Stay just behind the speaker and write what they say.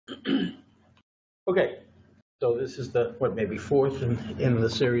Okay, so this is the, what, maybe fourth in the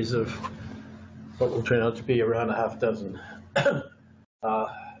series of what will turn out to be around a half dozen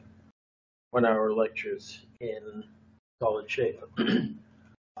 1-hour lectures in solid shape.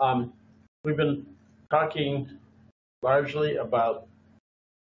 We've been talking largely about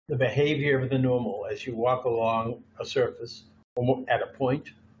the behavior of the normal as you walk along a surface or at a point,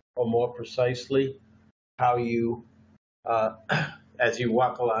 or more precisely, how you, as you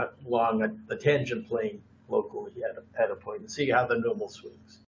walk along the tangent plane locally at a point, and see how the normal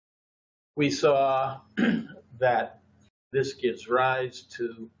swings. We saw that this gives rise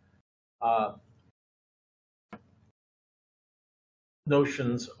to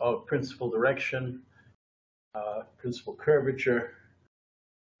notions of principal direction, principal curvature.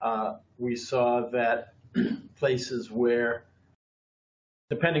 We saw that places where,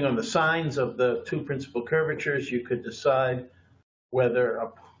 depending on the signs of the two principal curvatures, you could decide whether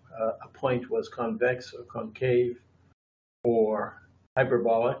a point was convex or concave or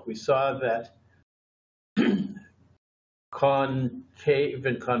hyperbolic. We saw that concave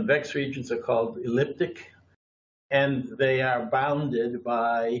and convex regions are called elliptic, and they are bounded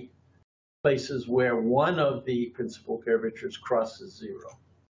by places where one of the principal curvatures crosses zero,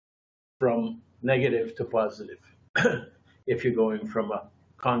 from negative to positive. If you're going from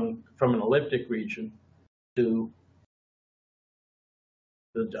an elliptic region to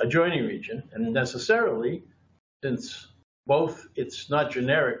the adjoining region, and necessarily, since both, it's not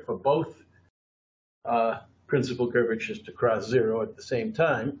generic for both principal curvatures to cross zero at the same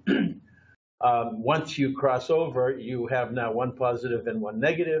time. Once you cross over, you have now one positive and one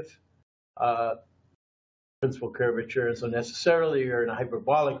negative principal curvature, and so necessarily you're in a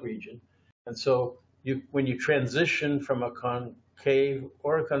hyperbolic region. And so when you transition from a concave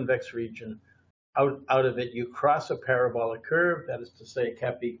or a convex region out of it, you cross a parabolic curve, that is to say,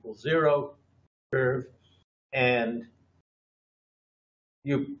 kappa equals 0 curve, and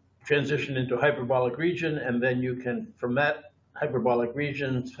you transition into a hyperbolic region, and then you can, from that hyperbolic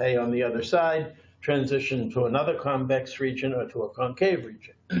region, say on the other side, transition to another convex region or to a concave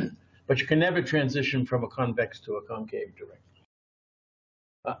region. But you can never transition from a convex to a concave directly.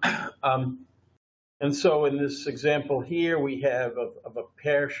 And so in this example here, we have of a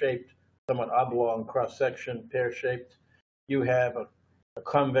pear-shaped, somewhat oblong cross-section, pear-shaped. You have a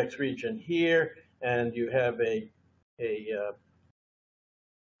convex region here, and you have a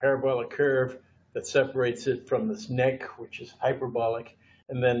parabolic curve that separates it from this neck, which is hyperbolic,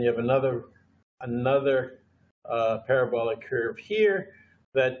 and then you have another parabolic curve here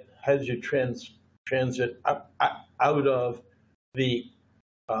that has you transit out of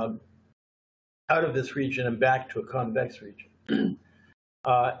this region and back to a convex region.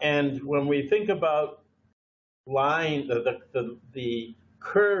 And when we think about the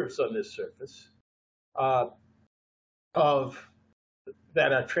curves on this surface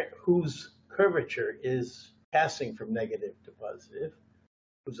whose curvature is passing from negative to positive,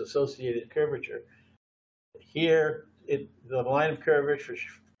 whose associated curvature, here the line of curvature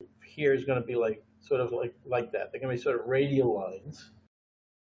here is going to be like that. They're going to be sort of radial lines,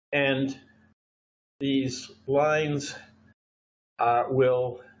 and these lines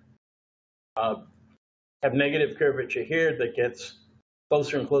will have negative curvature here that gets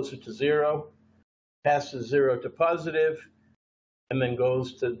closer and closer to 0, passes 0 to positive, and then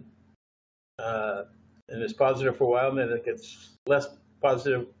goes to and is positive for a while, and then it gets less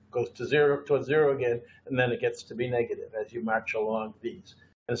positive, goes to 0, towards 0 again, and then it gets to be negative as you march along these.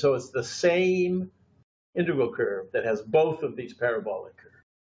 And so it's the same integral curve that has both of these parabolic curves.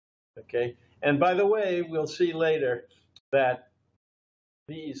 Okay, and by the way, we'll see later that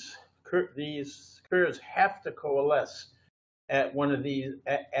these curves have to coalesce at one of these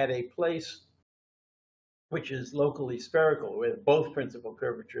at a place which is locally spherical, where both principal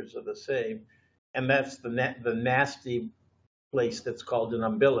curvatures are the same, and that's the nasty place that's called an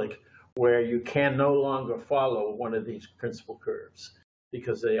umbilic, where you can no longer follow one of these principal curves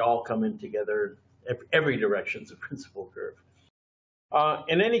because they all come in together. Every direction is a principal curve.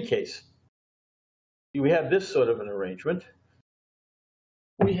 In any case, we have this sort of an arrangement.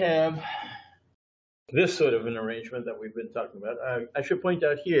 We have this sort of an arrangement that we've been talking about. I should point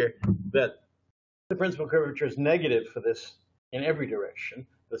out here that the principal curvature is negative for this in every direction.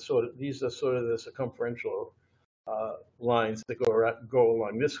 These are sort of the circumferential lines that go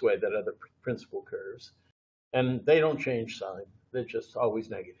along this way that are the principal curves. And they don't change sign. They're just always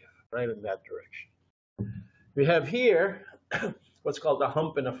negative, right, in that direction. We have here what's called a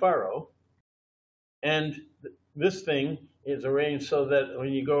hump and a furrow. And this thing is arranged so that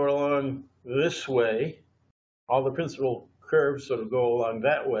when you go along this way, all the principal curves sort of go along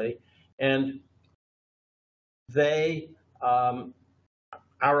that way. And they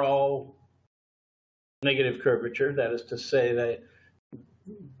are all negative curvature. That is to say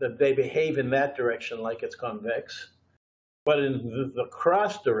that they behave in that direction like it's convex. But in the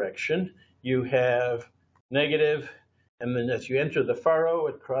cross direction, you have negative, and then as you enter the furrow,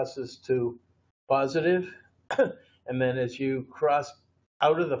 it crosses to positive. And then as you cross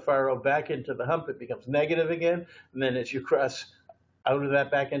out of the furrow back into the hump, it becomes negative again. And then as you cross out of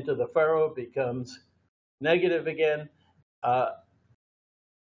that back into the furrow, it becomes negative again. It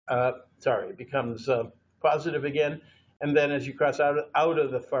becomes positive again. And then as you cross out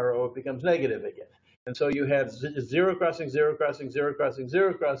of the furrow, it becomes negative again. And so you have zero crossing, zero crossing, zero crossing,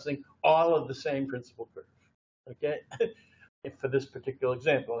 zero crossing, all of the same principal curve, okay? For this particular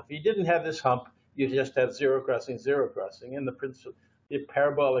example. If you didn't have this hump, you just have zero crossing, and the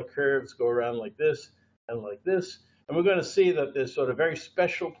parabolic curves go around like this and like this. And we're going to see that there's sort of very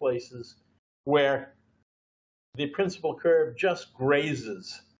special places where the principal curve just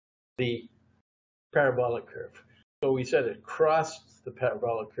grazes the parabolic curve. So we said it crossed the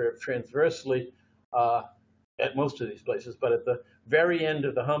parabolic curve transversely at most of these places, but at the very end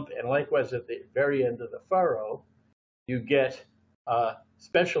of the hump, and likewise at the very end of the furrow, you get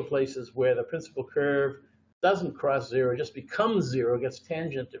special places where the principal curve doesn't cross zero, just becomes zero, gets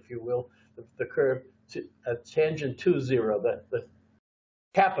tangent, if you will, the curve to tangent to zero. The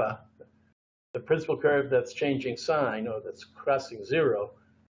kappa, the principal curve that's changing sign or that's crossing zero,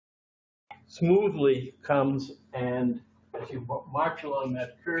 smoothly comes, and as you march along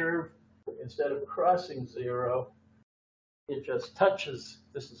that curve, instead of crossing zero, it just touches.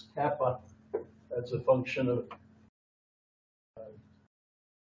 This is kappa. That's a function of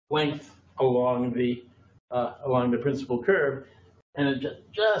length along the principal curve, and it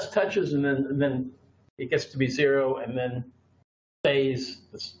just touches, and then it gets to be zero, and then stays.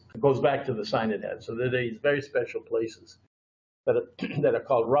 It goes back to the sign it had. So there are these very special places that are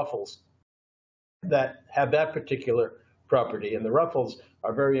called ruffles that have that particular property, and the ruffles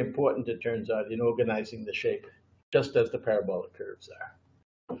are very important, it turns out, in organizing the shape, just as the parabolic curves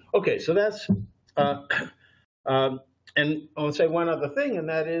are. Okay, so that's, and I'll say one other thing, and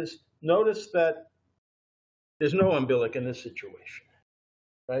that is, notice that there's no umbilic in this situation,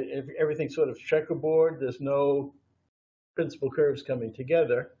 right? Everything's sort of checkerboard. There's no principal curves coming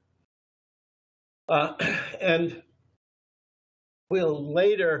together. And we'll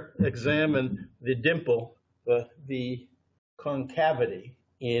later examine the dimple, the concavity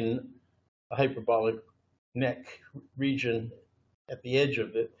in a hyperbolic neck region at the edge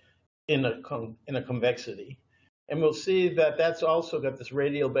of it in a convexity. And we'll see that that's also got this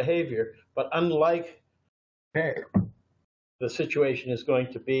radial behavior, but unlike hair, the situation is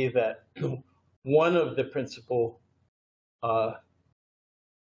going to be that one of the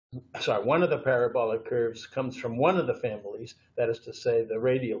parabolic curves comes from one of the families, that is to say, the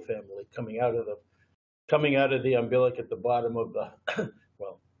radial family, coming out of the umbilic at the bottom of the,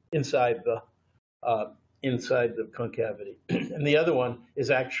 well, inside the concavity, and the other one is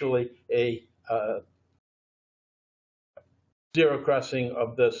actually a zero crossing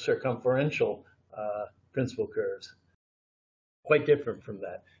of the circumferential principal curves. Quite different from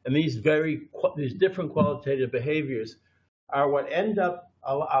that. And these different qualitative behaviors are what end up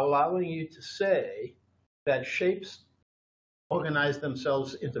allowing you to say that shapes organize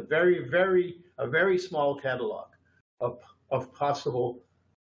themselves into a very small catalog of possible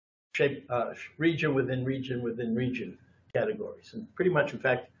shape, region within region within region categories. And pretty much, in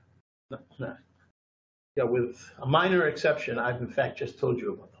fact, with a minor exception, I've in fact just told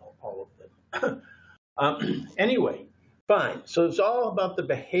you about all of them. Anyway, fine. So it's all about the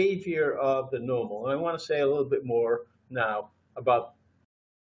behavior of the normal. And I want to say a little bit more now about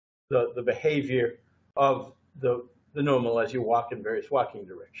the behavior of the normal as you walk in various walking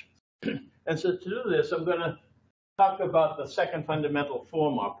directions. And so to do this, I'm going to talk about the second fundamental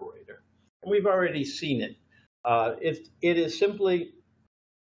form operator. And we've already seen it. It is simply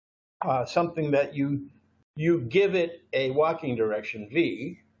something that you give it a walking direction,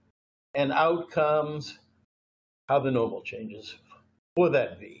 v, and out comes how the normal changes for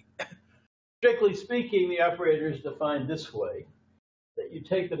that v. Strictly speaking, the operator is defined this way, that you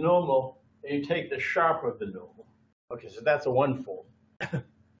take the normal and you take the sharp of the normal. Okay, so that's a one form.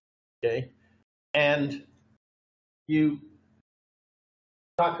 Okay, and you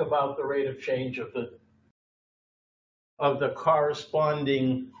talk about the rate of change of the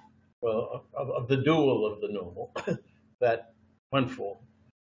corresponding, well, of the dual of the normal, that one form.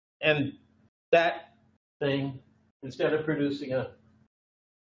 And that thing, instead of producing a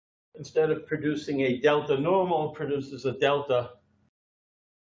delta normal, produces a delta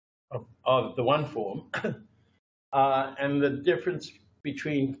of the one form. And the difference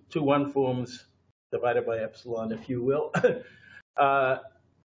between two one-forms divided by epsilon, if you will,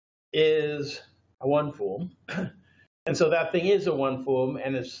 is a one-form. And so that thing is a one-form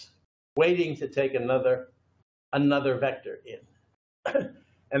and is waiting to take another vector in.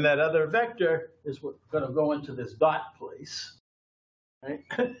 And that other vector is going to go into this dot place, right?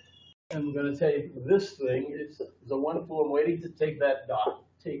 And we're going to take this thing, it's a one-form waiting to take that dot,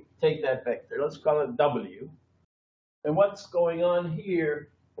 take that vector. Let's call it W. And what's going on here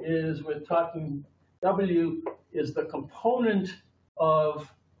is we're talking, W is the component of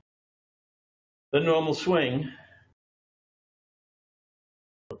the normal swing,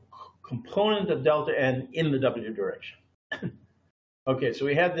 component of delta n in the W direction. Okay, so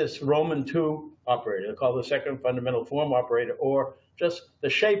we had this Roman 2 operator called the second fundamental form operator, or just the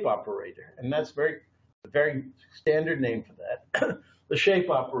shape operator. And that's a very standard name for that. The shape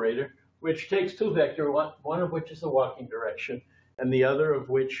operator, which takes two vectors, one of which is the walking direction, and the other of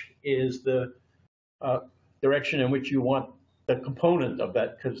which is the direction in which you want the component of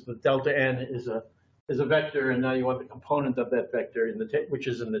that, because the delta n is a vector, and now you want the component of that vector which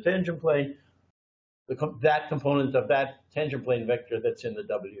is in the tangent plane, that component of that tangent plane vector that's in the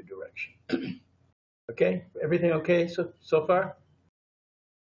W direction. Okay, everything okay so far?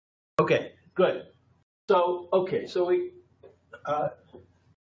 Okay, good. So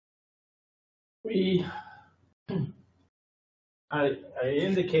I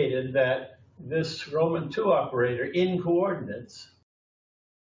indicated that this Roman 2 operator in coordinates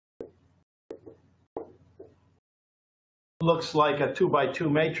looks like a 2 by 2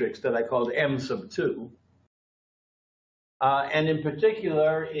 matrix that I called M sub 2. And in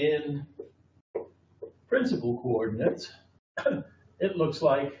particular, in principal coordinates, it looks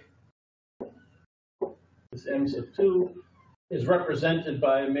like this M sub 2 is represented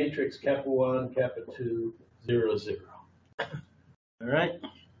by a matrix kappa 1, kappa 2, 0, 0. All right?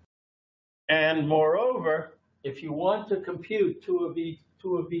 And moreover, if you want to compute 2 of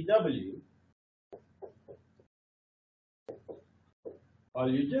VW, all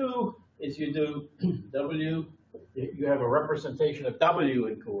you do is you do W, you have a representation of W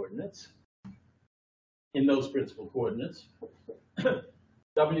in coordinates, in those principal coordinates,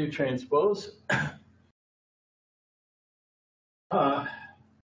 W transpose,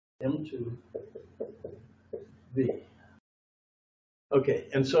 M2 V. Okay,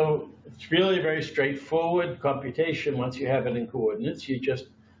 and so it's really a very straightforward computation once you have it in coordinates. You just,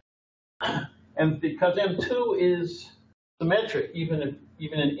 and because M2 is symmetric, even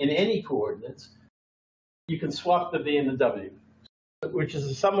in any coordinates, you can swap the V and the W, which is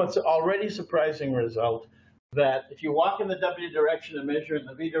a somewhat already surprising result that if you walk in the W direction and measure in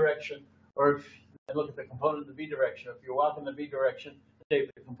the V direction, or if you look at the component in the V direction, if you walk in the V direction and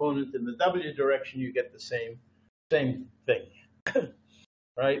take the component in the W direction, you get the same thing,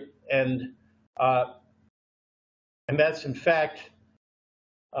 right? And that's in fact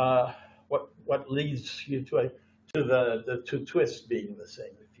what leads you to the two twists being the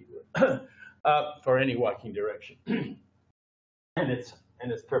same, if you would, for any walking direction. And it's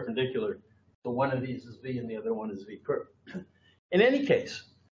perpendicular. So one of these is V and the other one is V perp. In any case,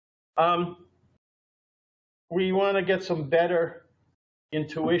 we want to get some better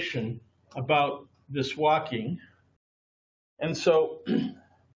intuition about this walking. And so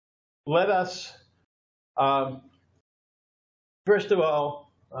let us, first of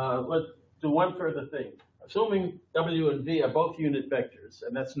all, let's do one further thing. Assuming W and V are both unit vectors,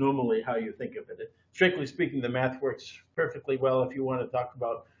 and that's normally how you think of it. Strictly speaking, the math works perfectly well if you want to talk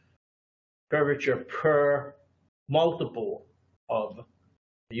about curvature per multiple of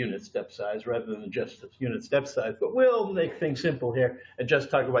the unit step size rather than just unit step size. But we'll make things simple here and just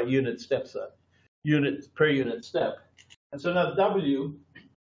talk about unit step size, unit per unit step. And so now W,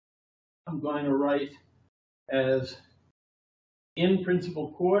 I'm going to write as in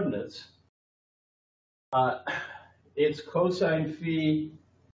principal coordinates. It's cosine phi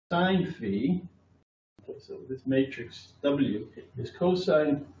sine phi. Okay, so this matrix W is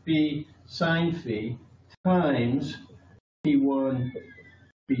cosine phi sine phi times P1,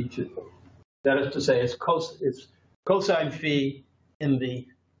 P2. That is to say, it's cosine phi in the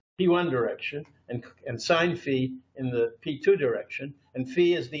P1 direction and sine phi in the P2 direction, and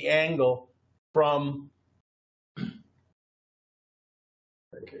phi is the angle from.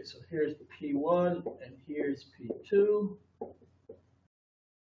 Okay, so here's the P1 and here's P2,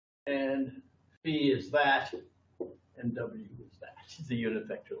 and phi is that, and W is that. It's a unit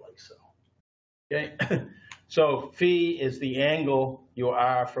vector like so. Okay, so phi is the angle you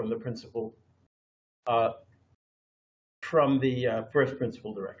are from the principal, from the first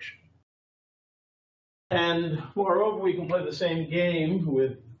principal direction. And moreover, we can play the same game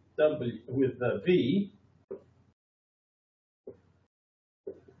with V.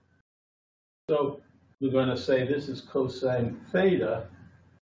 So we're going to say this is cosine theta,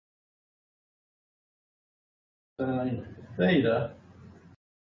 sine theta,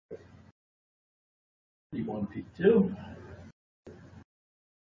 P1, P2.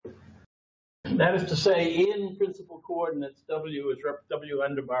 That is to say, in principal coordinates, W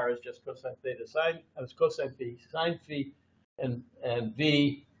underbar is just cosine theta sine, it's cosine phi, sine phi, and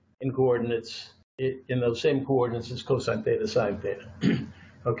V in coordinates, in those same coordinates is cosine theta sine theta.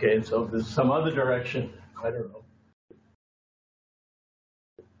 Okay, so if there's some other direction, I don't know.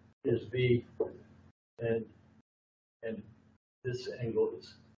 Here's V, and this angle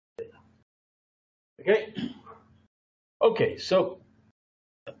is theta. Okay? Okay, so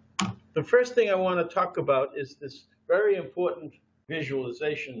the first thing I want to talk about is this very important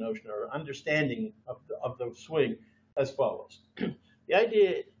visualization notion or understanding of the swing as follows. The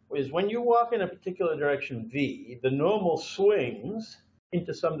idea is when you walk in a particular direction V, the normal swings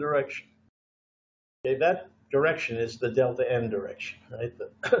into some direction. Okay, that direction is the delta n direction, right?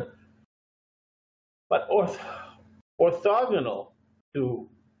 But orthogonal to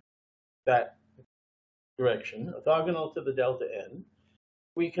that direction, orthogonal to the delta n,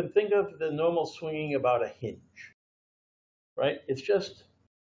 we can think of the normal swinging about a hinge, right? It's just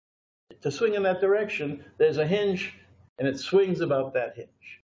to swing in that direction, there's a hinge, and it swings about that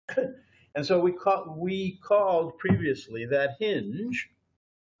hinge. And so we called previously that hinge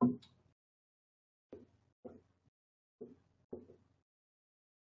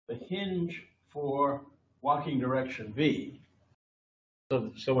the hinge for walking direction V.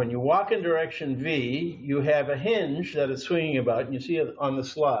 So when you walk in direction V, you have a hinge that is swinging about, and you see it on the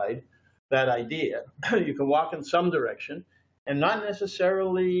slide, that idea. You can walk in some direction, and not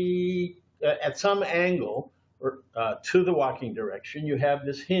necessarily at some angle or, to the walking direction, you have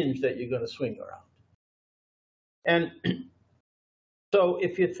this hinge that you're going to swing around. And so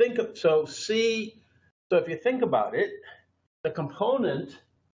if you think of, if you think about it, the component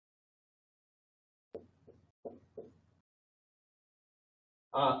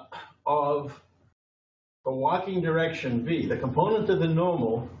of the walking direction V, the component of the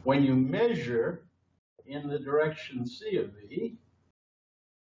normal, when you measure in the direction C of V,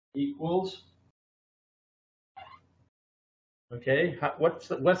 equals, okay,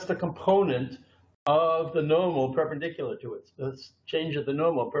 what's the component of the normal perpendicular to it? The change of the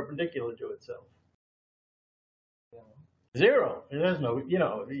normal perpendicular to itself. Zero. There's no,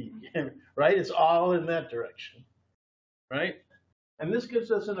 right? It's all in that direction, right? And this gives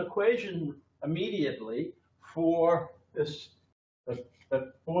us an equation immediately for this,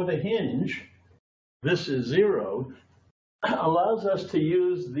 for the hinge, this is zero, allows us to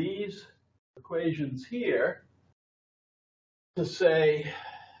use these equations here to say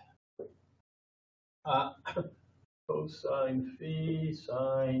cosine phi,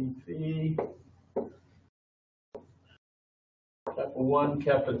 sine phi, kappa 1,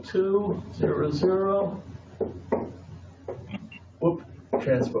 kappa 2, 0, 0. Whoop,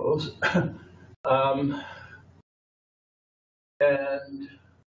 transpose. And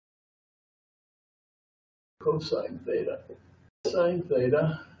cosine theta, sine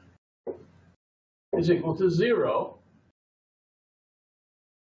theta is equal to 0.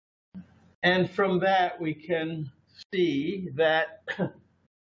 And from that, we can see that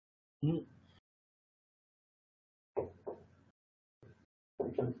we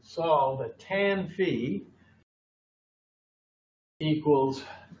can solve that tan phi equals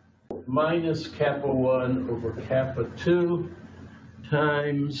minus kappa 1 over kappa 2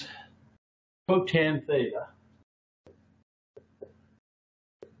 times cotan theta.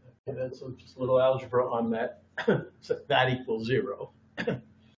 Okay, that's just a little algebra on that. So that equals 0.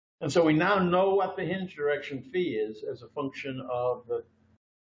 And so we now know what the hinge direction phi is as a function of the.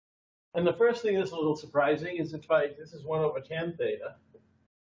 And the first thing that's a little surprising is if this is 1 over tan theta.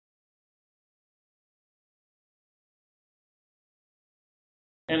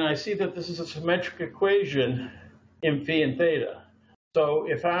 And I see that this is a symmetric equation in phi and theta. So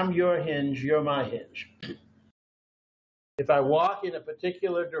if I'm your hinge, you're my hinge. If I walk in a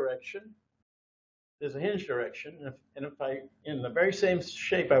particular direction, there's a hinge direction, and if I, in the very same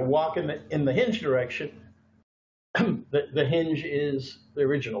shape, I walk in the hinge direction, the hinge is the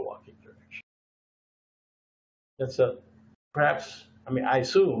original walking direction. That's a perhaps, I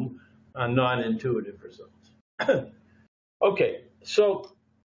assume, a non-intuitive result. Okay, so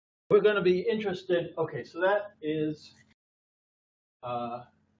we're going to be interested. Okay, so that is an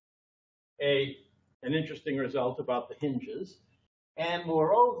interesting result about the hinges, and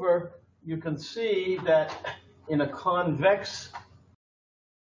moreover, you can see that in a convex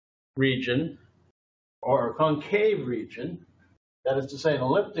region or a concave region, that is to say an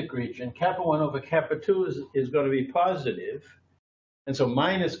elliptic region, kappa 1 over kappa 2 is going to be positive, and so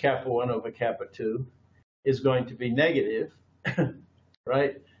minus kappa 1 over kappa 2 is going to be negative,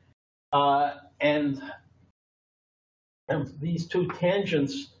 right? And these two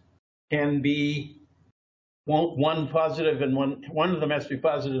tangents can be one positive and one of them has to be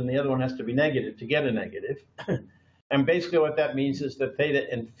positive and the other one has to be negative to get a negative. And basically what that means is that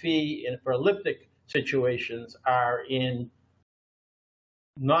theta and phi for elliptic situations are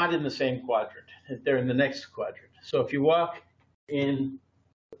not in the same quadrant. They're in the next quadrant. So if you walk in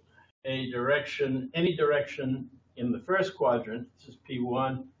a direction, any direction in the first quadrant, this is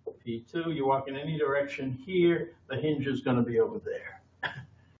P1, P2, you walk in any direction here, the hinge is going to be over there.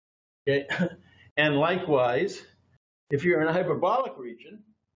 Okay? And likewise, if you're in a hyperbolic region,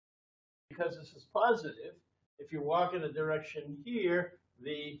 because this is positive, if you walk in a direction here,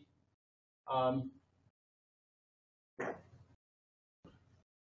 if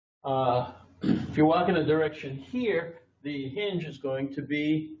you walk in a direction here, the hinge is going to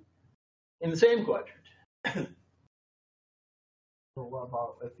be in the same quadrant. So what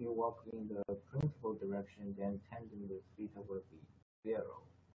about if you walk in the principal direction, then tangent with theta will be 0?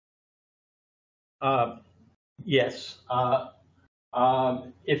 Yes.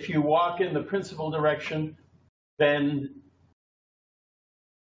 If you walk in the principal direction, then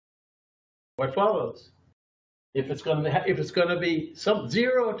what follows? If it's going to be some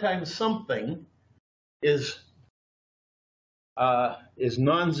 0 times something is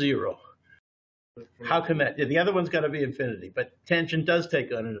non-zero. How can that? The other one's got to be infinity, but tangent does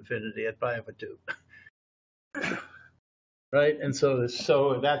take on an infinity at pi over 2. Right, and so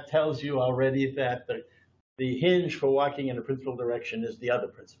that tells you already that the hinge for walking in a principal direction is the other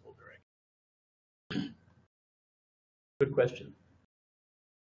principal direction. Good question.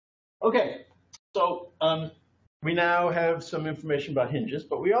 Okay, so we now have some information about hinges,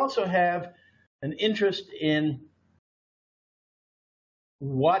 but we also have an interest in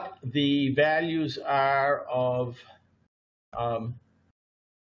what the values are of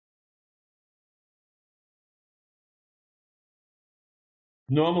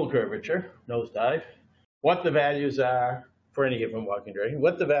normal curvature, nosedive, what the values are for any given walking direction,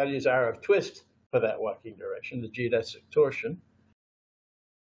 what the values are of twist for that walking direction, the geodesic torsion.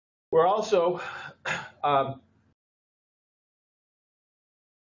 We're also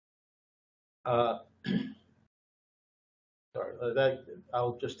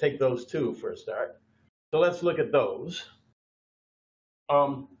I'll just take those two for a start. So let's look at those.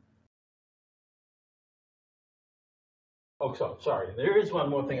 Sorry. There is one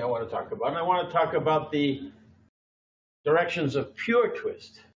more thing I want to talk about. And I want to talk about the directions of pure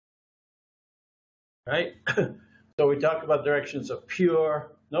twist. Right? So we talked about directions of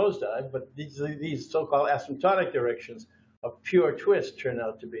pure nosedive, but these so-called asymptotic directions of pure twist turn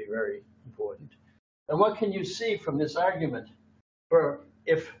out to be very important. And what can you see from this argument? For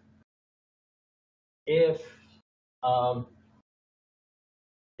if it's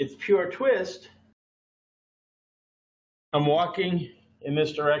pure twist, I'm walking in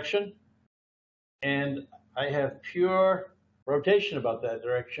this direction, and I have pure rotation about that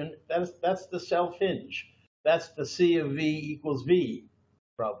direction. That's the self-hinge. That's the C of V equals V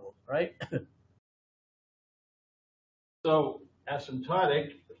problem, right? So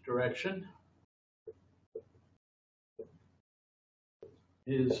asymptotic direction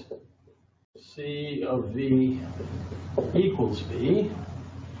is C of V equals V.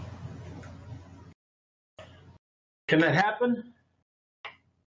 Can that happen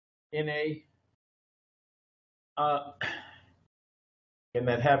in a can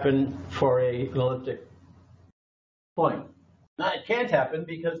that happen for an elliptic point? No, it can't happen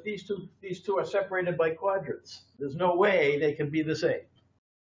because these two are separated by quadrants. There's no way they can be the same.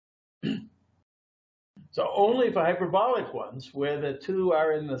 So only for hyperbolic ones where the two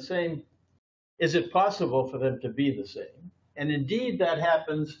are in the same, is it possible for them to be the same. And indeed that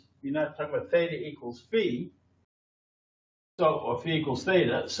happens, you're not talking about theta equals phi, or phi equals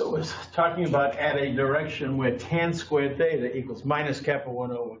theta. So we're talking about at a direction where tan squared theta equals minus kappa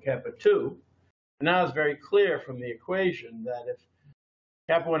 1 over kappa 2. And now it's very clear from the equation that if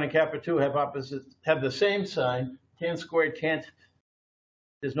kappa 1 and kappa 2 have the same sign, tan squared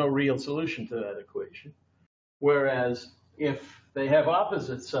there's no real solution to that equation. Whereas if they have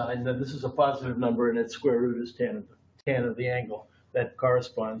opposite sign, then this is a positive number and its square root is tan of the angle that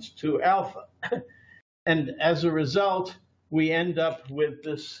corresponds to alpha. And as a result, we end up with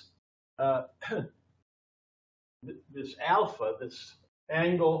this this alpha, this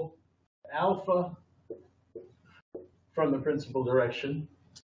angle alpha from the principal direction.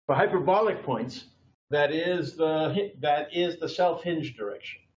 For hyperbolic points, that is the self-hinge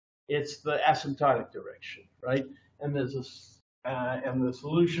direction. It's the asymptotic direction, right? And and the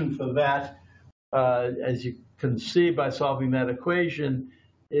solution for that, as you can see by solving that equation,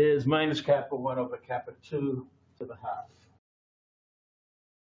 is minus kappa 1 over kappa 2 to the half.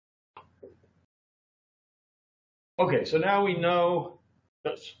 Okay, so now we know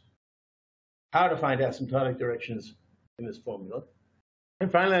how to find asymptotic directions in this formula.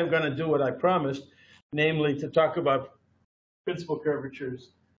 And finally, I'm going to do what I promised, namely to talk about principal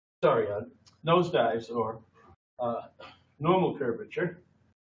curvatures, nosedives or normal curvature.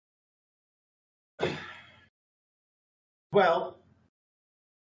 Well,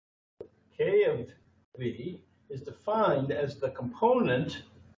 K of V is defined as the component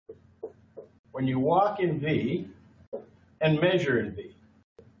when you walk in V and measure in V.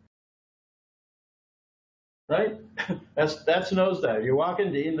 Right? That's nosedive. You're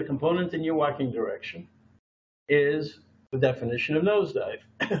walking D, and the component in your walking direction is the definition of nosedive.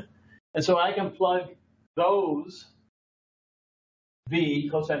 And so I can plug those V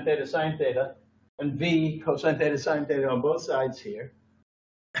cosine theta sine theta and V cosine theta sine theta on both sides here,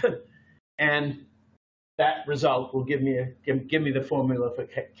 and that result will give me the formula for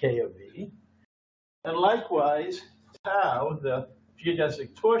K of V. And likewise, tau, the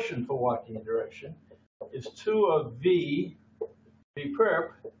geodesic torsion for walking in direction, is 2 of V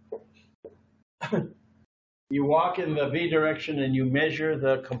perp. You walk in the V direction and you measure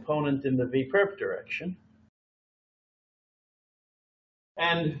the component in the V perp direction.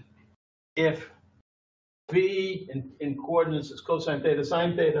 And if V in coordinates is cosine theta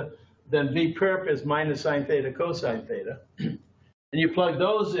sine theta, then V perp is minus sine theta cosine theta. And you plug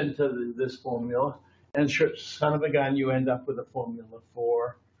those into this formula, and son of a gun, you end up with a formula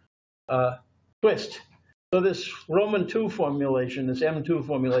for twist. So this Roman 2 formulation, this M2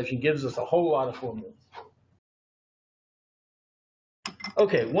 formulation, gives us a whole lot of formulas.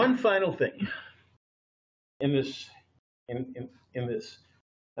 Okay, one final thing in this,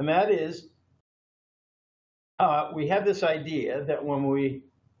 and that is we have this idea that when we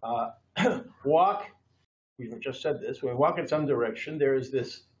walk, we just said this, when we walk in some direction, there is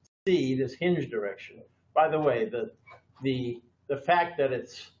this C, this hinge direction. By the way, the fact that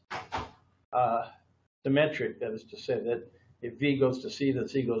it's symmetric, that is to say that if V goes to C, then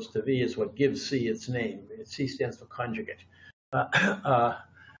C goes to V, is what gives C its name. C stands for conjugate.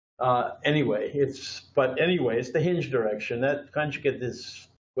 Anyway, it's the hinge direction. That conjugate is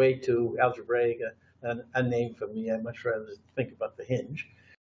way too algebraic a name for me. I'd much rather think about the hinge.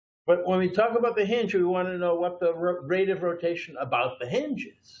 But when we talk about the hinge, we want to know what the rate of rotation about the hinge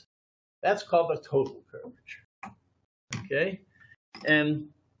is. That's called the total curvature. Okay? And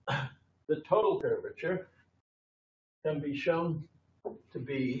the total curvature can be shown to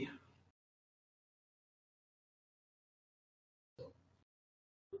be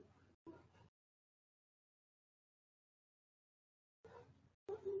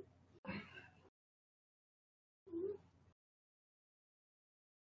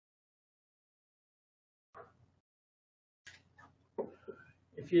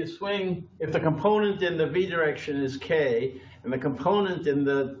if the component in the V direction is K, and the component in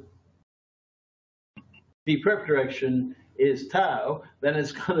the V perp direction is tau, then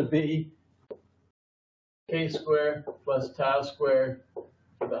it's going to be K squared plus tau squared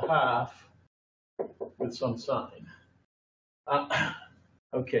to the half with some sign.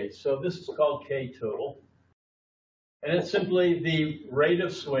 Okay, so this is called K total. And it's simply the rate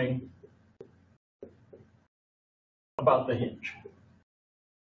of swing about the hinge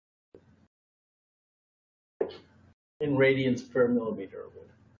in radians per millimeter.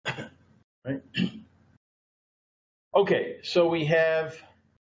 Right? Okay, so we have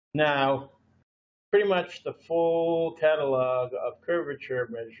now pretty much the full catalog of curvature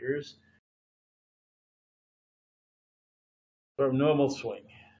measures for normal swing.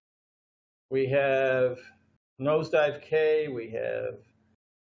 We have nosedive K, we have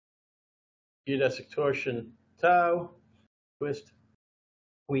geodesic torsion tau, twist.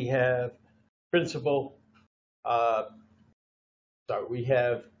 We have principal, we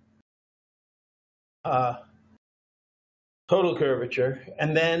have total curvature.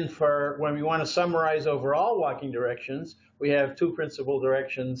 And then for when we want to summarize overall walking directions, we have 2 principal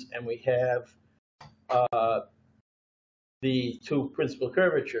directions, and we have the 2 principal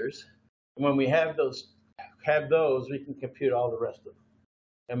curvatures. And when we have those, we can compute all the rest of them,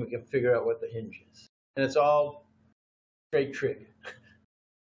 and we can figure out what the hinge is. And it's all straight trig,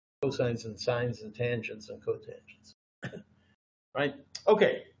 cosines and sines and tangents and cotangents. Right?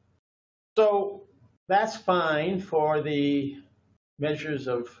 Okay. So that's fine for the measures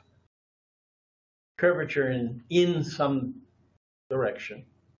of curvature in some direction,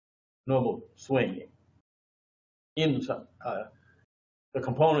 normal swinging, in some, the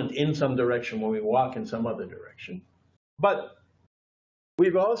component in some direction when we walk in some other direction. But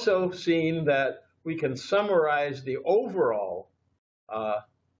we've also seen that we can summarize the overall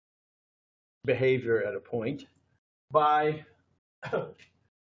behavior at a point by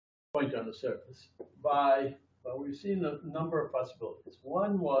point on the surface by, well, we've seen a number of possibilities.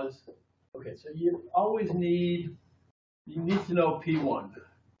 One was, okay, so you need to know P1.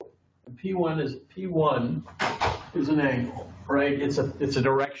 And P1 is an angle, right? It's a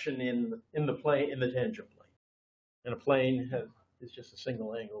direction in the plane, in the tangent plane. And a plane is just a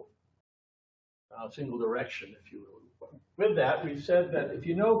single angle, single direction, if you will. With that, we've said that if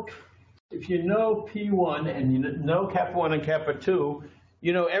you know P1 and you know kappa 1 and kappa 2,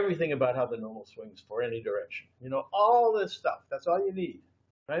 you know everything about how the normal swings for any direction. You know all this stuff. That's all you need,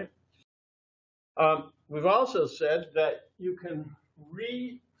 right? We've also said that you can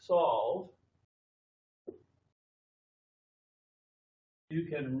resolve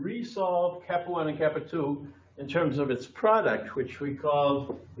kappa 1 and kappa 2 in terms of its product, which we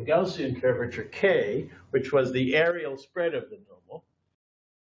call the Gaussian curvature K, which was the areal spread of the normal,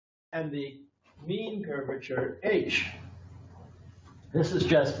 and the mean curvature H. This is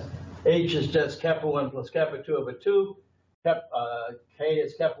just, H is just kappa 1 plus kappa 2 over 2. K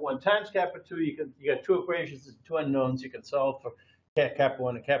is kappa 1 times kappa 2. You got two equations and two unknowns. You can solve for kappa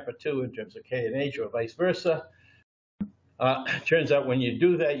 1 and kappa 2 in terms of K and H or vice versa. Turns out when you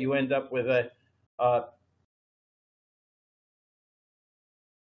do that, you end up with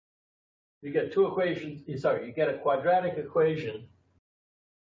you get two equations, sorry, you get a quadratic equation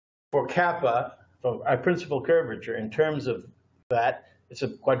for kappa, for our principal curvature, in terms of that. It's a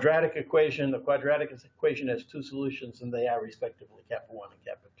quadratic equation. The quadratic equation has two solutions, and they are respectively kappa 1 and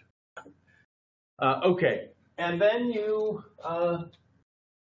kappa 2. Okay, and then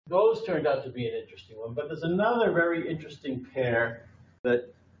those turned out to be an interesting one, but there's another very interesting pair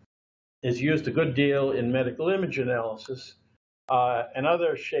that is used a good deal in medical image analysis and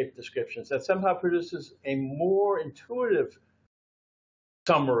other shape descriptions that somehow produces a more intuitive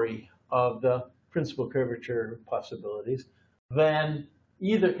summary of the principal curvature possibilities than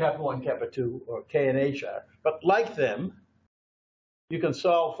either kappa 1, kappa 2, or K and H are. But like them, you can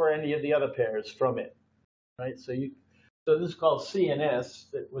solve for any of the other pairs from it, right? So this is called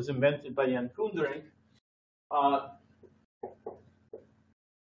CNS, that was invented by Jan Koenderink.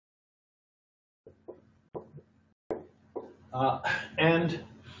 And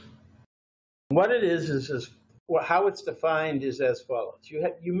what it is how it's defined is as follows.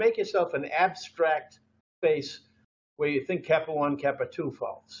 You make yourself an abstract space where you think kappa 1, kappa 2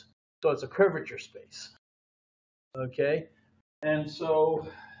 falls. So it's a curvature space. Okay? And so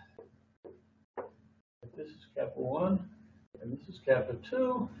if this is kappa 1 and this is kappa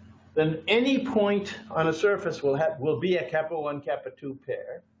 2, then any point on a surface will be a kappa 1, kappa 2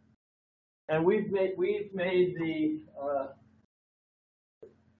 pair. And we've made the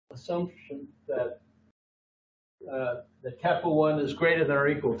assumption that that kappa 1 is greater than or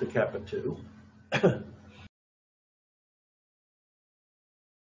equal to kappa 2.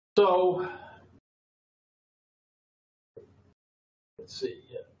 So let's see.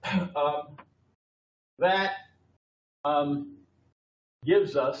 That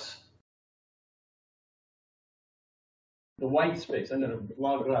gives us the white space. I'm going to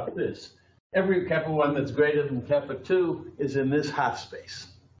log off this. Every kappa 1 that's greater than kappa 2 is in this half space.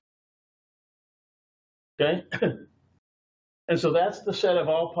 Okay? And so that's the set of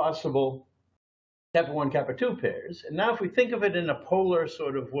all possible kappa 1, kappa 2 pairs. And now if we think of it in a polar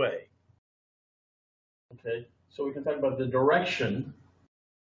sort of way, okay, so we can talk about the direction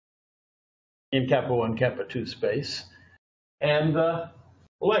in kappa 1, kappa 2 space, and the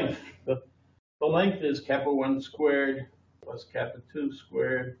length. The length is kappa 1 squared plus kappa 2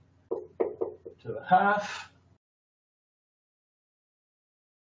 squared to the half.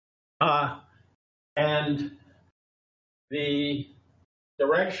 And the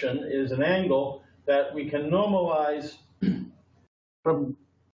direction is an angle that we can normalize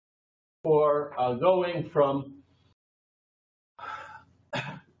for going from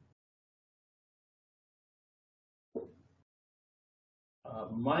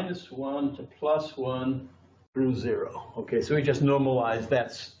 -1 to +1 through 0. Okay, so we just normalize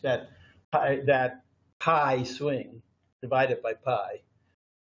that pi swing divided by pi,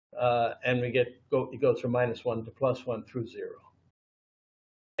 and it goes from -1 to +1 through 0.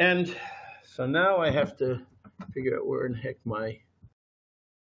 And so now I have to figure out where in the heck my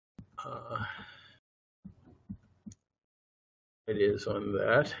it is on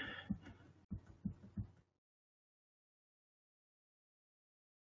that.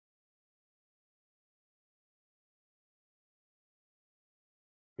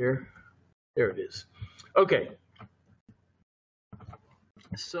 Here, there it is. Okay.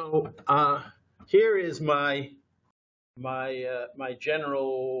 So here is my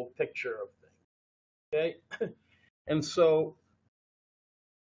general picture of things. Okay, and so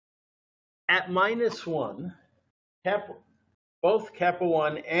at -1, both kappa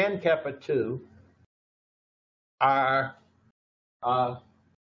 1 and kappa 2 are. Have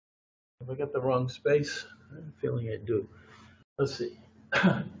I got the wrong space? I'm feeling I do. Let's see.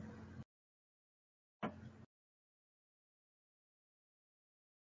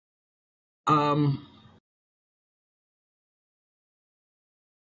 Um,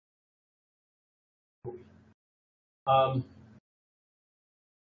 um,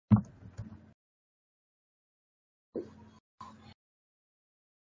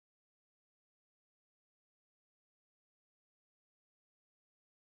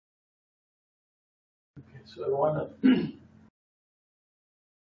 okay, so I want to,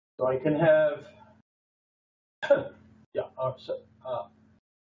 so I can have, yeah,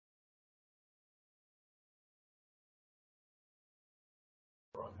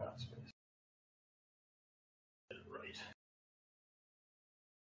 wrong half space. Right.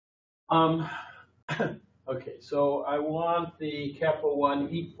 Okay, so I want the kappa 1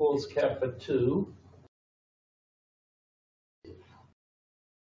 equals kappa 2.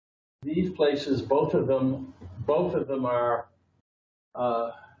 These places, both of them are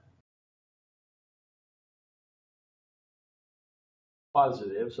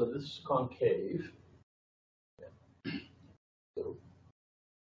positive, so this is concave. So,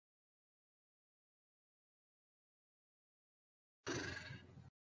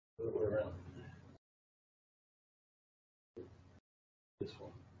 other way around. This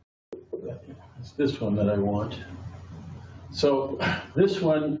one. It's this one that I want. So this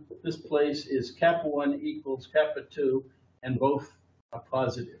one, this place is kappa 1 equals kappa 2, and both are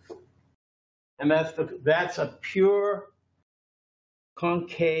positive. And that's a pure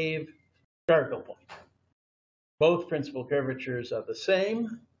concave spherical point. Both principal curvatures are the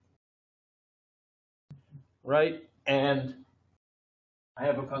same, right? And I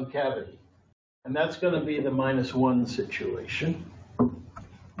have a concavity. And that's going to be the -1 situation.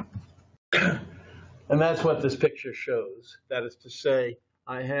 And that's what this picture shows. That is to say,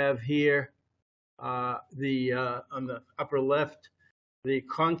 I have here on the upper left, the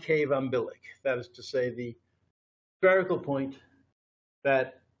concave umbilic. That is to say, the spherical point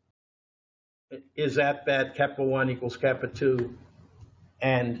that is at that kappa 1 equals kappa 2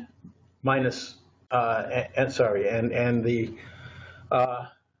 and minus, and sorry, and the,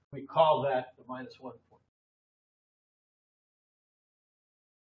 we call that the -1 point.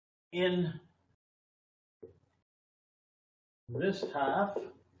 In this half,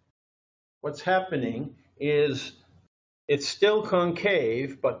 what's happening is it's still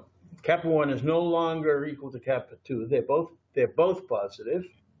concave, but kappa 1 is no longer equal to kappa 2. They're both positive,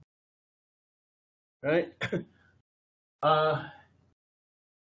 right?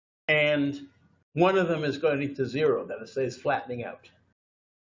 And one of them is going to 0, that is, it's flattening out.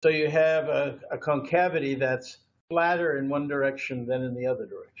 So you have a concavity that's flatter in one direction than in the other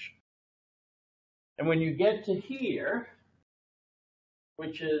direction. And when you get to here,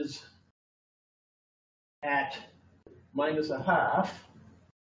 which is at -1/2,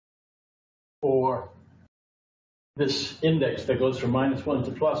 for this index that goes from -1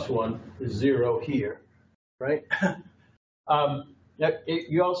 to +1 is 0 here, right?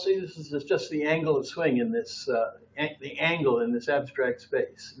 You all see this is just the angle of swing in this, the angle in this abstract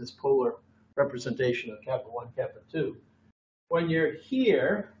space, this polar representation of kappa 1, kappa 2. When you're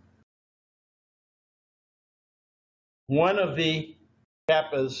here, one of the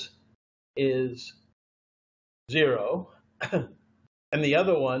kappas is 0, and the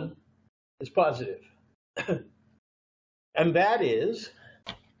other one is positive. And that is,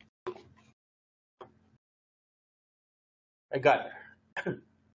 I got there.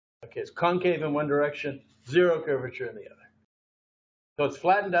 Okay, it's concave in one direction, 0 curvature in the other. So it's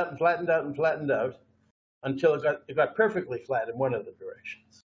flattened out and flattened out and flattened out until it got perfectly flat in one of the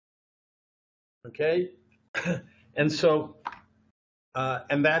directions. Okay? And so,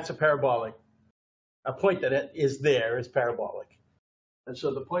 and that's a parabolic. A point that is there is parabolic. And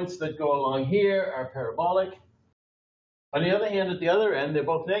so the points that go along here are parabolic. On the other hand, at the other end, they're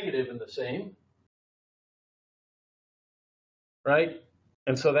both negative in the same. Right?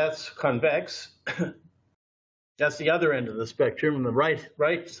 And so that's convex. That's the other end of the spectrum, and the right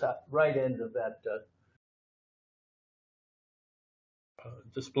end of that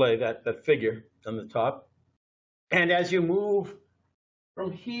display, that figure on the top. And as you move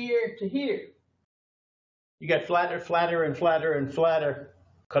from here to here, you get flatter, flatter, and flatter, and flatter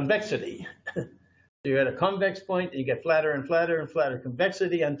convexity. So you're at a convex point, and you get flatter and flatter and flatter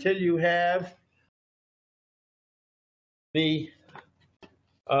convexity until you have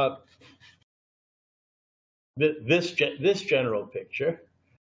this general picture,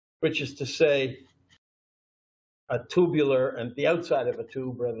 which is to say a tubular and the outside of a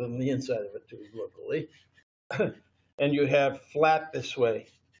tube rather than the inside of a tube locally. And you have flat this way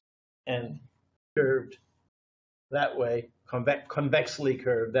and curved that way, convexly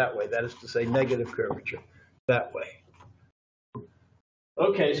curved that way. That is to say negative curvature that way.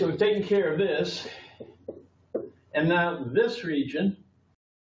 Okay, so we've taken care of this. And now this region,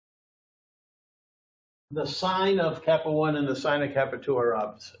 the sine of kappa 1 and the sine of kappa 2 are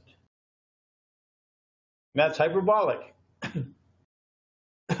opposite. And that's hyperbolic.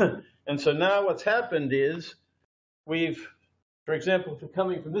 And so now what's happened is we've, for example, if we're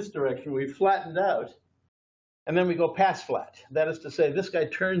coming from this direction, we've flattened out, and then we go past flat. That is to say, this guy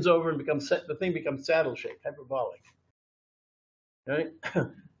turns over and the thing becomes saddle-shaped, hyperbolic. Right?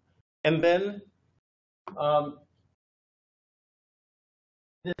 And then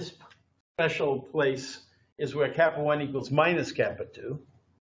this special place is where kappa 1 equals minus kappa 2.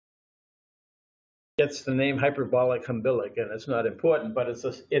 Gets the name hyperbolic umbilic, and it's not important, but it's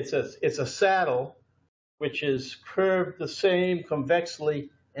a saddle which is curved the same convexly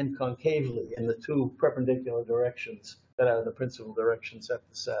and concavely in the two perpendicular directions that are the principal directions at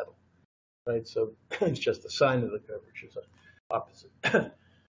the saddle. Right, so it's just the sign of the curvature, so opposite.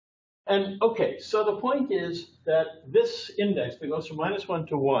 And okay, so the point is that this index that goes from -1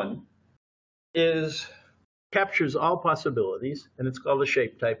 to 1 captures all possibilities, and it's called a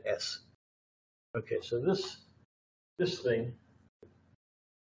shape type S. Okay, so this thing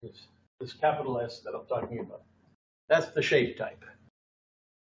is this capital S that I'm talking about. That's the shape type.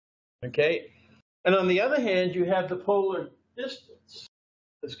 Okay, and on the other hand, you have the polar distance,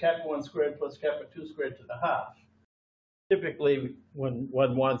 this kappa 1 squared plus kappa 2 squared to the half. Typically, when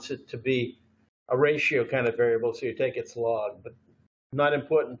one wants it to be a ratio kind of variable, so you take its log, but not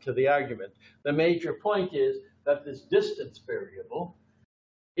important to the argument. The major point is that this distance variable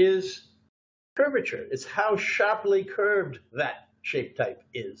is curvature. It's how sharply curved that shape type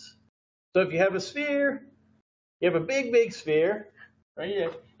is. So if you have a sphere, you have a big, big sphere, right?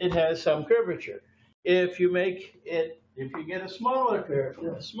 It has some curvature. If you get a smaller curve,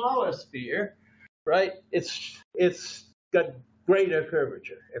 a smaller sphere, right? It's got greater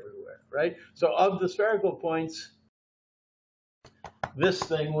curvature everywhere, right? So of the spherical points, this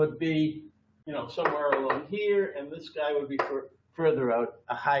thing would be, somewhere along here, and this guy would be further out,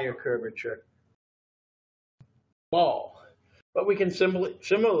 a higher curvature ball. But we can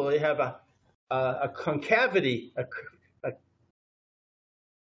similarly have a concavity, a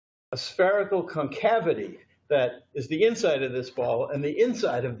spherical concavity that is the inside of this ball and the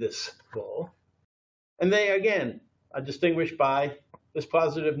inside of this ball. And they, again, are distinguished by this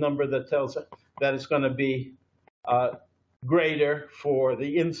positive number that tells us that it's going to be greater for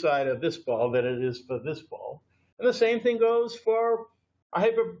the inside of this ball than it is for this ball. And the same thing goes for a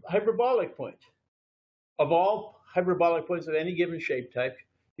hyperbolic point. Of all hyperbolic points of any given shape type,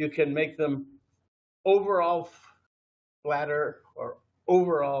 you can make them overall flatter or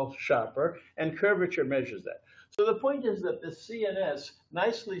overall sharper, and curvature measures that. So the point is that this CNS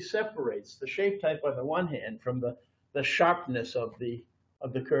nicely separates the shape type on the one hand from the sharpness of the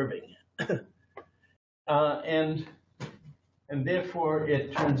curving. And therefore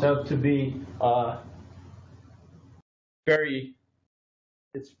it turns out to be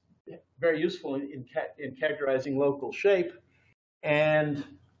it's very useful in characterizing local shape. And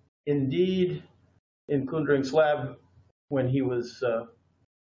indeed, in Kundring's lab, when he was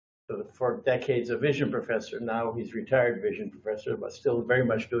for decades a vision professor, now he's retired vision professor, but still very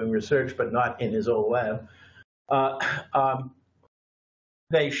much doing research, but not in his old lab,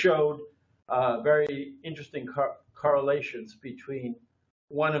 they showed very interesting correlations between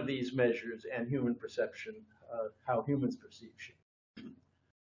one of these measures and human perception, how humans perceive shape.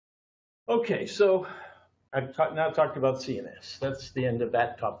 Okay, so I've now talked about CNS. That's the end of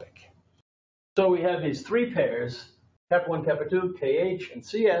that topic. So we have these three pairs, kappa 1, kappa 2, KH, and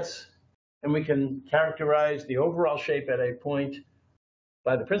CS, and we can characterize the overall shape at a point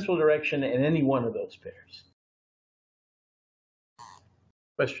by the principal direction in any one of those pairs.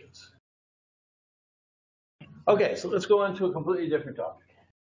 Questions? Okay, so let's go on to a completely different topic.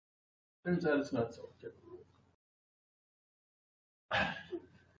 Turns out it's not so difficult.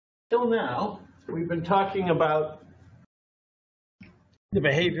 till now, we've been talking about the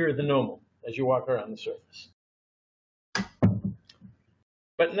behavior of the normal as you walk around the surface.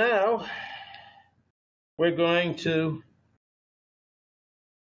 But now, we're going to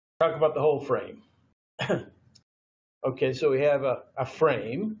talk about the whole frame. Okay, so we have a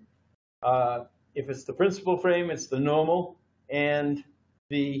frame. If it's the principal frame, it's the normal and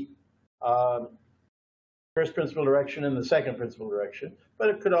the first principal direction and the second principal direction. But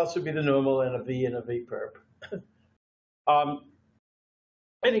it could also be the normal and a V and a V perp. In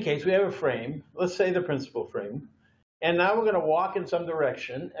any case, we have a frame. Let's say the principal frame. And now we're going to walk in some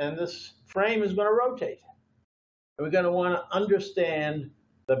direction, and this frame is going to rotate. And we're going to want to understand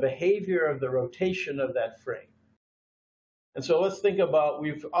the behavior of the rotation of that frame. And so let's think about,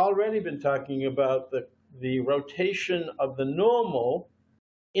 we've already been talking about the rotation of the normal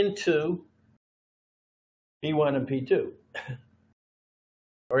into P1 and P2,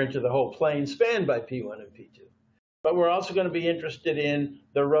 or into the whole plane spanned by P1 and P2. But we're also going to be interested in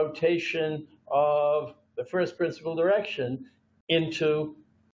the rotation of the first principal direction into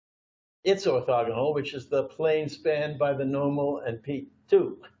its orthogonal, which is the plane spanned by the normal and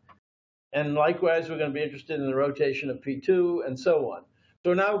P2. And likewise, we're going to be interested in the rotation of P2 and so on.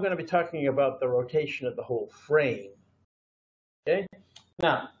 So now we're going to be talking about the rotation of the whole frame. Okay?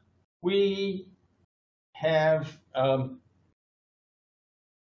 Now, we have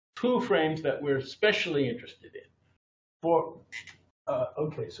two frames that we're especially interested in.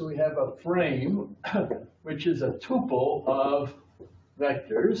 Okay, so we have a frame which is a tuple of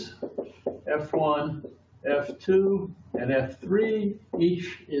vectors, F1, F2, and F3.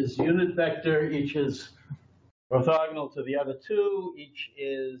 Each is unit vector, each is orthogonal to the other two, each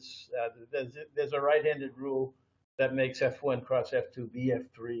is, there's a right-handed rule that makes F1 cross F2 be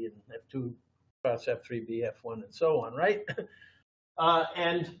F3 and F2 cross F3 be F1 and so on, right?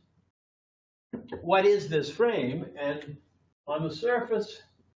 And what is this frame? And on the surface,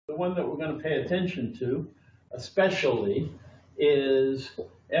 the one that we're going to pay attention to especially is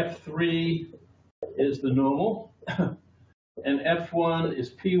F3 is the normal, and F1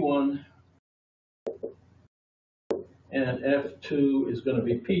 is P1, and F2 is going to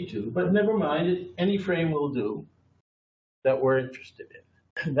be P2. But never mind, any frame will do that we're interested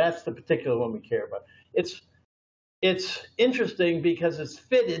in. That's the particular one we care about. It's interesting because it's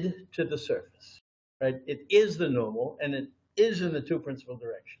fitted to the surface, right? It is the normal, and it is in the two principal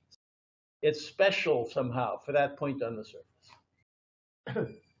directions. It's special somehow for that point on the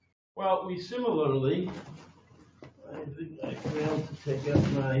surface. Well, we similarly, I think I failed to take up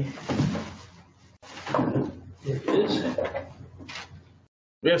my, here it is.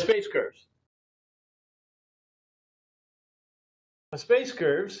 We have space curves. A space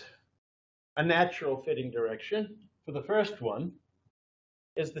curves, a natural fitting direction for the first one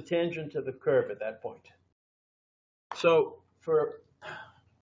is the tangent to the curve at that point. So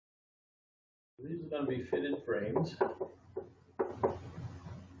these are going to be fitted frames.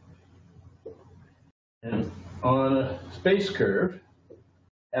 And on a space curve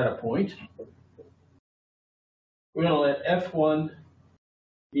at a point, we're going to let F1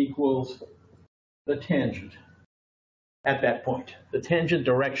 equals the tangent at that point, the tangent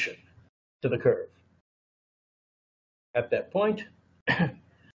direction to the curve. At that point,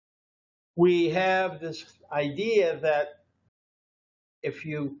 we have this idea that if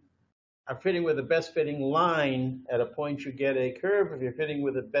you are fitting with the best fitting line at a point, you get a curve. If you're fitting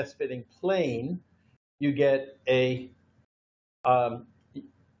with a best fitting plane, you get a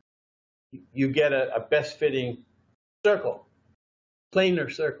best fitting circle,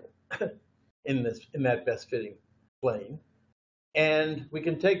 planar circle in that best fitting plane. And we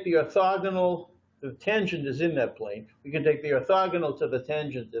can take the orthogonal, the tangent is in that plane. We can take the orthogonal to the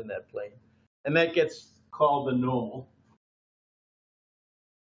tangent in that plane, and that gets called the normal.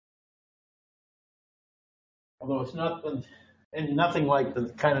 Although it's not nothing like the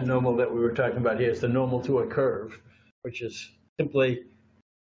kind of normal that we were talking about here. It's the normal to a curve, which is simply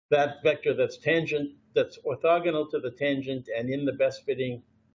that vector that's tangent, that's orthogonal to the tangent and in the best fitting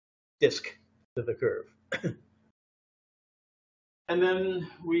disk to the curve. And then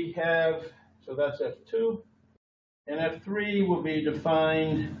we have, so that's F2, and F3 will be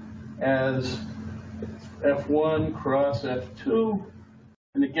defined as F1 cross F2,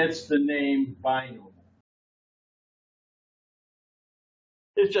 and it gets the name binormal.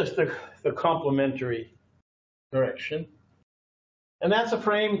 It's just the complementary direction. And that's a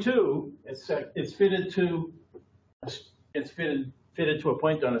frame too. It's fitted to a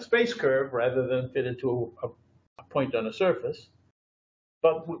point on a space curve rather than fitted to a point on a surface.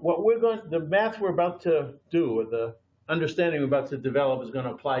 But what the math we're about to do, or the understanding we're about to develop is going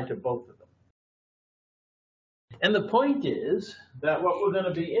to apply to both of them. And the point is that what we're going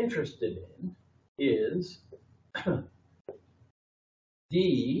to be interested in is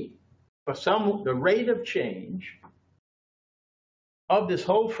d for the rate of change of this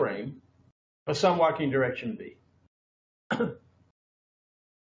whole frame for some walking direction v.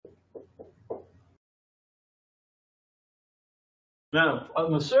 Now,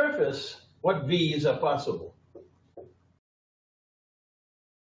 on the surface, what v's are possible?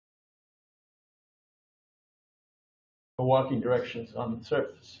 For walking directions on the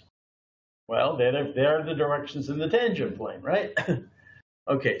surface. Well, they're the directions in the tangent plane, right?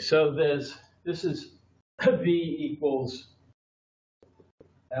 Okay, so this is v equals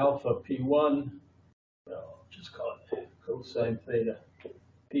alpha p1, well, I'll just call it cosine theta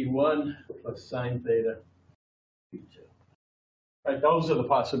p1 plus sine theta p2. Right, those are the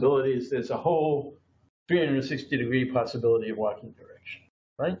possibilities. There's a whole 360-degree possibility of walking direction,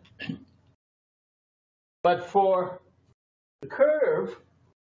 right? But for the curve,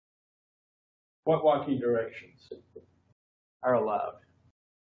 what walking directions are allowed?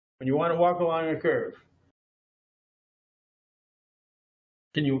 When you want to walk along a curve,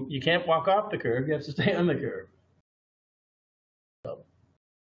 you can't walk off the curve, you have to stay on the curve. So,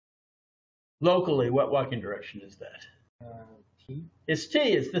 locally, what walking direction is that? T. It's t,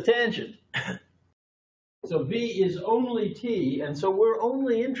 it's the tangent. So v is only t, and so we're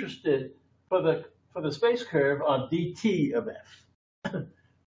only interested for the space curve on dt of f.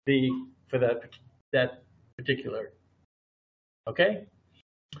 For that particular. Okay?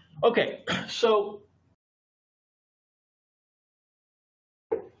 Okay, so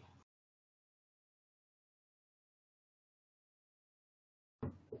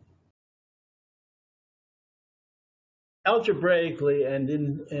algebraically and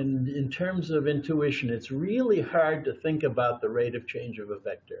in terms of intuition, it's really hard to think about the rate of change of a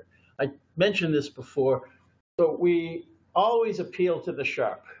vector. I mentioned this before, but we always appeal to the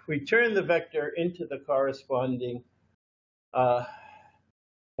sharp. We turn the vector into the corresponding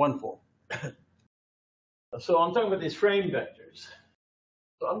one form. So I'm talking about these frame vectors.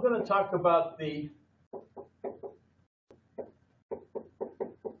 So I'm going to talk about the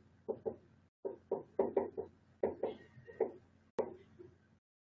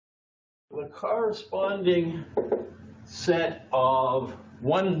corresponding set of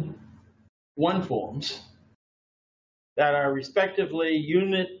one forms that are respectively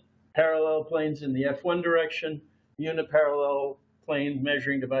unit parallel planes in the f1 direction, unit parallel plane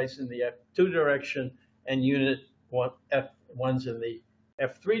measuring device in the f2 direction, and unit f1s in the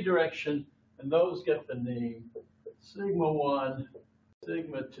f3 direction. And those get the name sigma 1,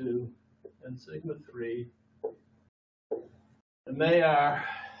 sigma 2, and sigma 3. And they are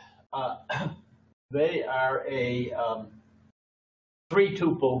a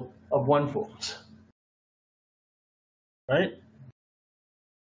three-tuple of one forms, right?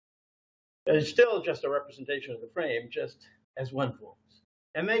 It's still just a representation of the frame, just as one forms.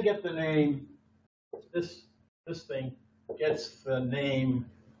 And they get the name, this thing gets the name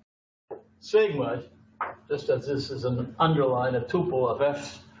sigma, just as this is an underline, a tuple of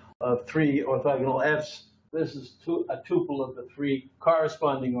f's, of three orthogonal f's. This is a tuple of the three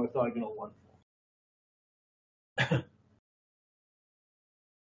corresponding orthogonal one forms.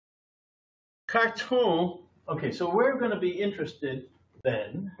 Carton, okay, so we're going to be interested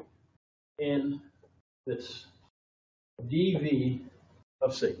then in this dv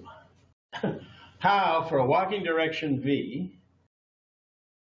of sigma. How, for a walking direction v,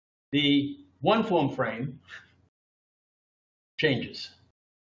 the one form frame changes.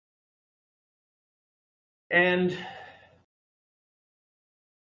 And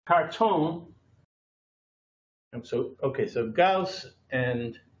Carton, so Gauss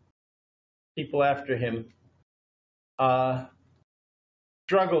and people after him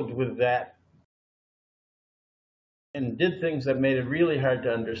struggled with that and did things that made it really hard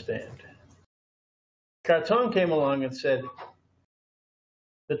to understand. Carton came along and said,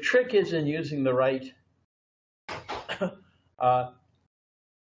 the trick is in using the right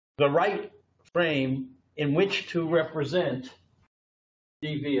frame in which to represent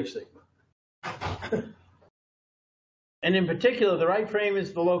dv of sigma. And in particular, the right frame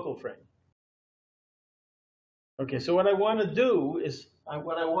is the local frame. Okay, so what I want to do is,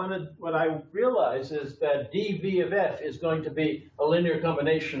 what I realize is that dv of f is going to be a linear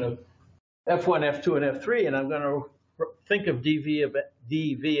combination of f1, f2, and f3, and I'm going to think of dv of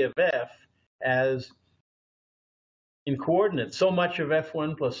f as in coordinates, so much of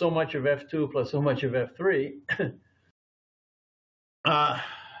f1 plus so much of f2 plus so much of f3.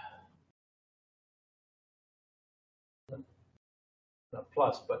 not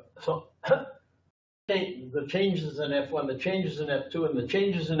plus, but so the changes in F1, the changes in F2, and the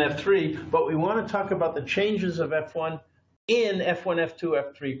changes in F3, but we want to talk about the changes of F1 in F1,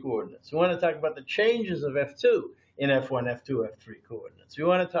 F2, F3 coordinates. We want to talk about the changes of F2 in F1, F2, F3 coordinates. We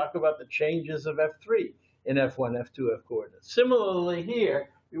want to talk about the changes of F3 in F1, F2, F coordinates. Similarly here,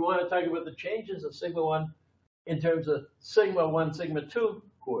 we want to talk about the changes of sigma 1 in terms of sigma 1, sigma 2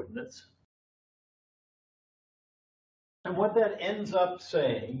 coordinates. And what that ends up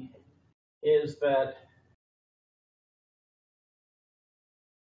saying is that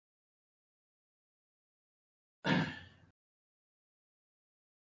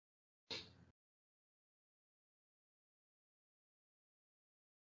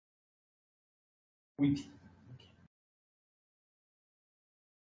we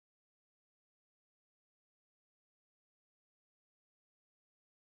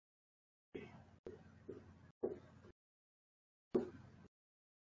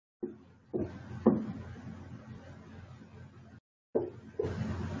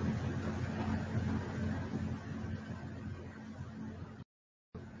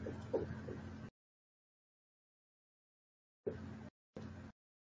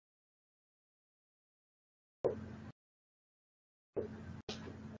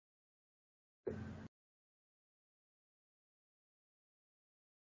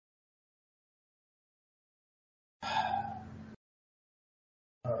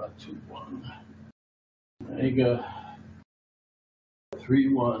two, 1, omega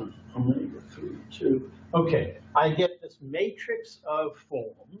 3, 1, omega 3, 2. Okay, I get this matrix of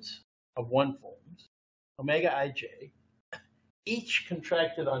forms, of one forms, omega ij, each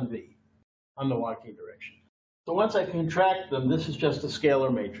contracted on V, on the walking direction. So once I contract them, this is just a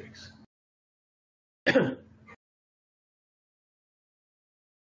scalar matrix.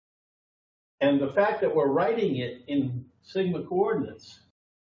 And the fact that we're writing it in sigma coordinates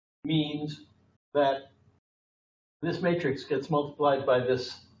means that this matrix gets multiplied by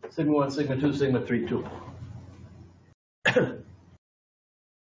this sigma 1, sigma 2, sigma 3, 2.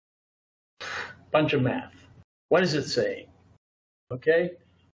 Bunch of math. What is it saying? Okay?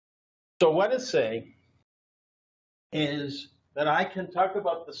 So what it's saying is that I can talk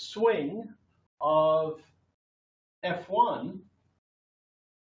about the swing of F1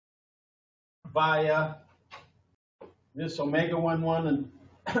 via this omega 1, 1 and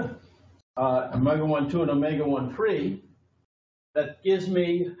omega 1, 2 and omega 1, 3. That gives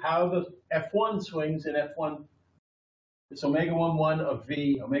me how the F1 swings in F1. It's omega 1, 1 of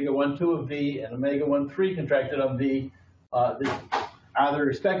V, omega 1, 2 of V, and omega 1, 3 contracted of V. Are the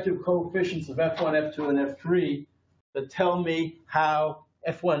respective coefficients of F1, F2, and F3 that tell me how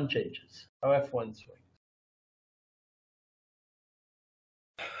F1 changes, how F1 swings.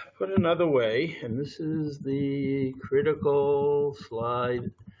 Put another way, and this is the critical slide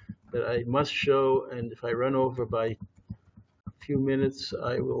that I must show, and if I run over by a few minutes,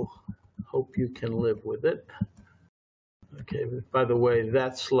 I will hope you can live with it. Okay, by the way,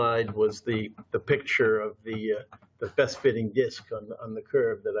 that slide was the picture of the best fitting disk on the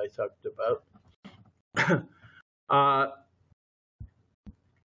curve that I talked about.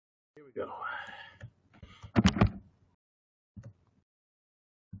 Here we go.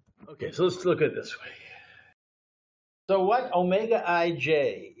 Okay, so let's look at it this way. So what omega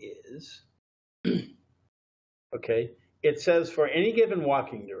ij is, okay, it says for any given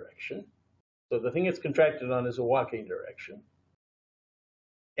walking direction, so the thing it's contracted on is a walking direction,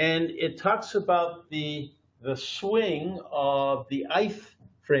 and it talks about the swing of the ith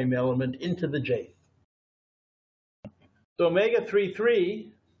frame element into the jth. So omega 3,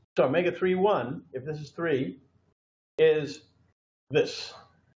 3, so omega 3, 1, if this is 3, is this.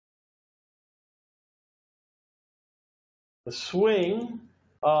 The swing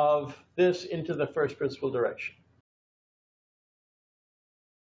of this into the first principal direction.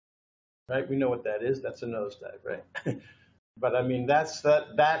 Right? We know what that is. That's a nosedive, right? But I mean, that's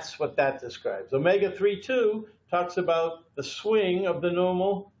what that describes. Omega 3, 2 talks about the swing of the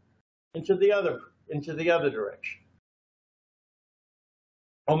normal into the other direction.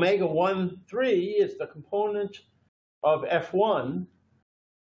 Omega 1, 3 is the component of F1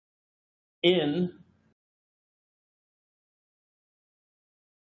 in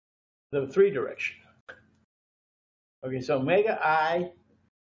the 3 direction. Okay, so omega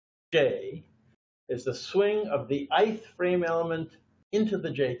ij is the swing of the ith frame element into the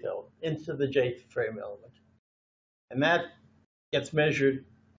jth frame element, and that gets measured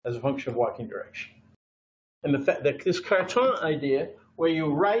as a function of walking direction. And this Cartan idea, where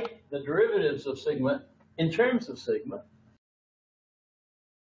you write the derivatives of sigma in terms of sigma,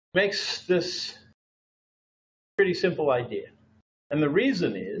 makes this pretty simple idea. And the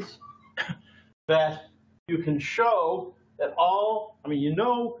reason is that you can show that you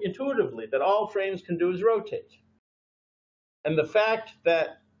know intuitively that all frames can do is rotate. And the fact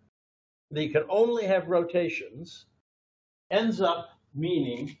that they can only have rotations ends up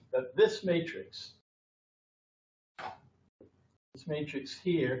meaning that this matrix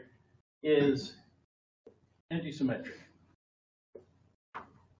here is antisymmetric.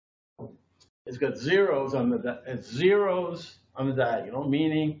 It's got zeros on the diagonal,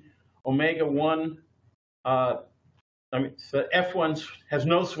 meaning omega 1, so F1 has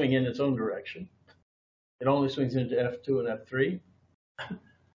no swing in its own direction. It only swings into F2 and F3.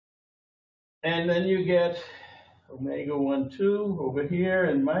 And then you get omega 1, 2 over here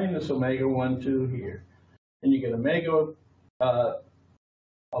and minus omega 1, 2 here. And you get omega, I'll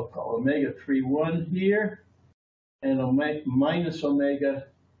call omega 3, 1 here, and minus omega,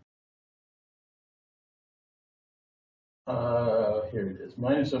 here it is,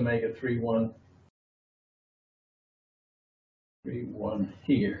 minus omega 3, 1, 3, 1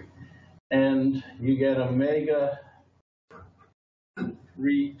 here. And you get omega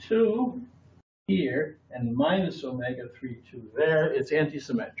 3, 2 here, and minus omega 3, 2 there. It's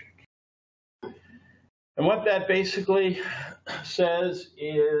antisymmetric. And what that basically says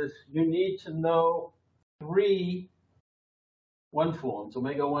is you need to know 3 one-forms,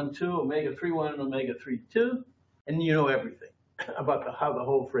 omega 1, 2, omega 3, 1, and omega 3, 2, and you know everything about how the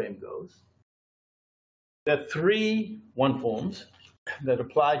whole frame goes. There are 3 one-forms that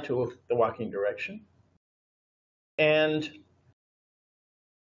apply to the walking direction. And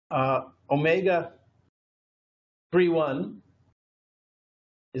omega 3, 1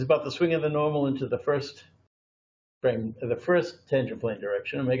 is about the swing of the normal into the first frame, the first tangent plane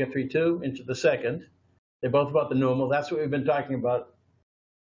direction. Omega 3, 2 into the second. They're both about the normal. That's what we've been talking about.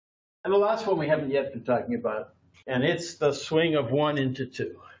 And the last one we haven't yet been talking about, and it's the swing of 1 into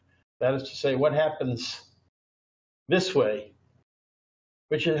 2. That is to say, what happens this way,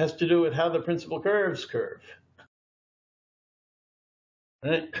 which has to do with how the principal curves curve.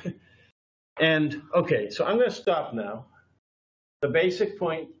 Right? And okay, so I'm going to stop now. The basic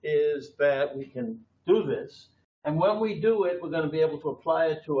point is that we can do this, and when we do it, we're going to be able to apply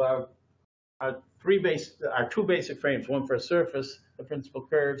it to our two basic frames, one for a surface, the principal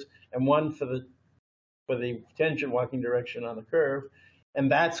curves, and one for the tangent walking direction on the curve.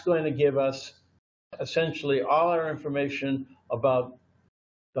 And that's going to give us essentially all our information about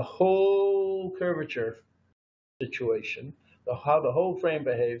the whole curvature situation, how the whole frame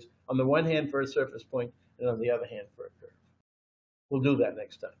behaves, on the one hand for a surface point and on the other hand for a curve. We'll do that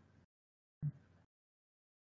next time.